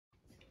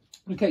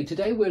Okay,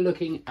 today we're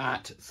looking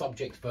at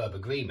subject-verb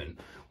agreement,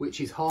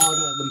 which is harder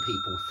than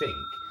people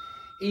think.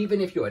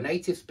 Even if you're a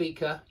native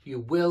speaker, you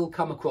will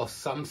come across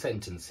some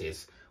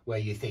sentences where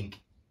you think,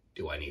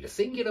 do I need a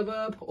singular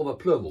verb or a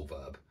plural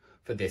verb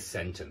for this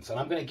sentence? And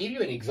I'm going to give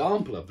you an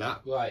example of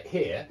that right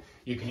here.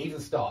 You can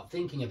even start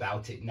thinking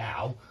about it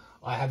now.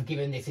 I have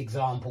given this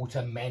example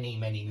to many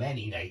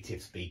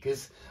native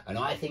speakers, and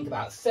I think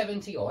about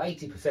 70 or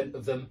 80%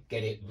 of them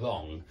get it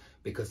wrong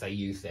because they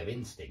use their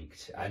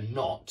instinct and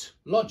not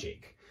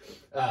logic.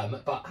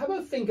 But have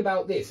a think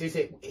about this. Is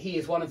it he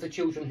is one of the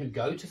children who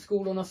go to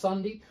school on a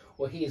Sunday,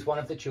 or he is one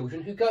of the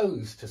children who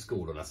goes to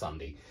school on a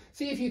Sunday?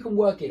 See if you can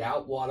work it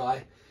out while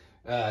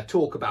I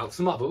talk about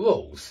some other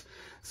rules.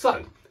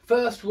 So,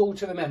 first rule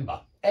to remember,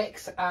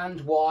 X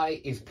and Y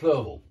is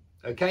plural,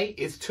 okay?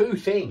 It's two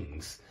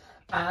things.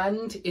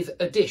 And is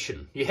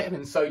addition, yeah,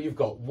 and so you've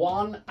got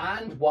one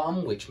and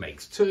one, which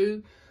makes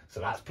two, so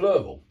that's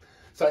plural.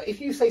 So if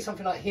you say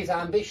something like his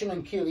ambition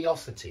and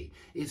curiosity,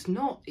 it's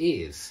not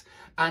is.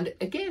 And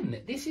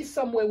again, this is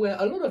somewhere where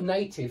a lot of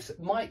natives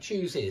might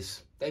choose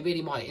is. They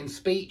really might. In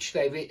speech,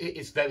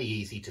 it's very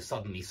easy to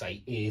suddenly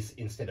say is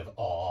instead of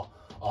are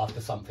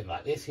after something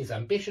like this. His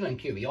ambition and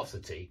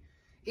curiosity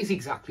is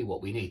exactly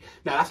what we need.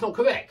 Now, that's not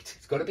correct.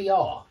 It's got to be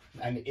are,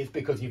 and it's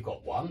because you've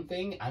got one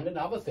thing and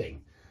another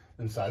thing.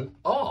 And so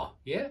are,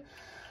 yeah?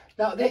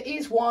 Now, there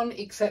is one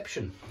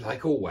exception,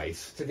 like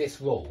always, to this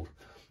rule.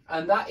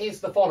 And that is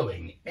the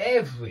following.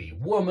 Every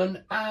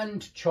woman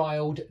and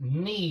child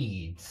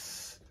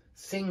needs.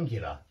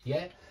 Singular,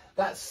 yeah?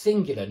 That's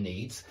singular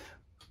needs.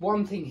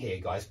 One thing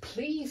here, guys.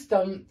 Please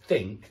don't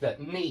think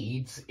that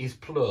needs is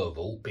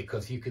plural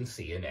because you can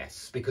see an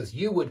S. Because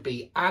you would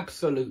be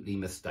absolutely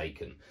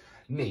mistaken.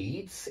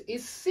 Needs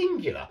is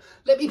singular.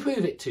 Let me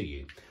prove it to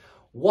you.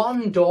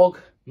 One dog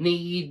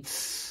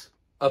needs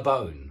a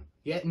bone.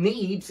 Yeah,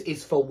 needs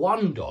is for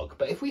one dog,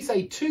 but if we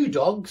say two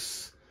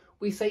dogs,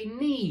 we say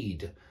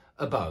need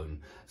a bone.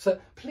 So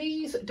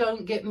please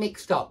don't get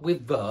mixed up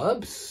with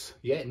verbs,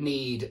 yeah,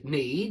 need,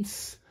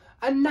 needs,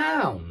 and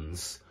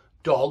nouns,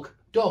 dog,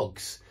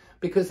 dogs,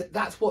 because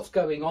that's what's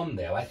going on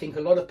there. I think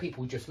a lot of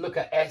people just look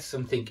at S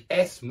and think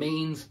S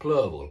means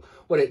plural.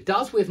 Well, it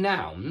does with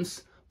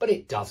nouns, but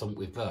it doesn't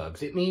with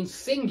verbs. It means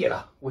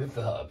singular with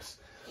verbs.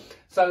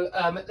 So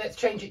let's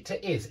change it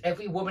to is.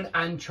 Every woman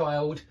and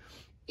child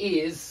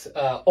is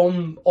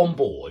on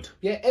board.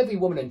 Yeah, every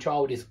woman and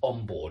child is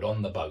on board,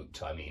 on the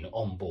boat, I mean,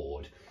 on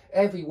board.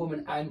 Every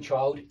woman and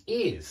child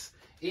is,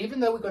 even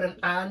though we've got an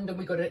and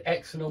we've got an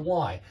X and a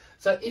Y.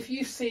 So if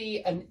you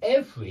see an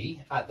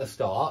every at the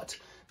start,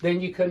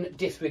 then you can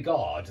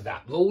disregard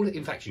that rule.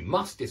 In fact, you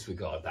must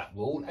disregard that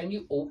rule, and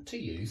you ought to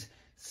use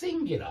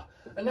singular.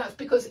 And that's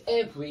because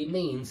every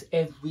means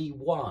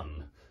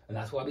everyone. And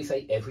that's why we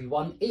say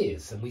everyone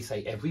is, and we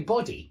say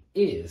everybody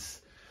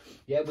is.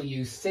 Yeah, we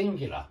use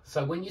singular.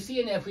 So when you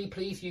see an every,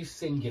 please use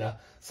singular.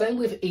 Same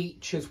with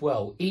each as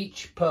well.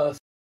 Each person.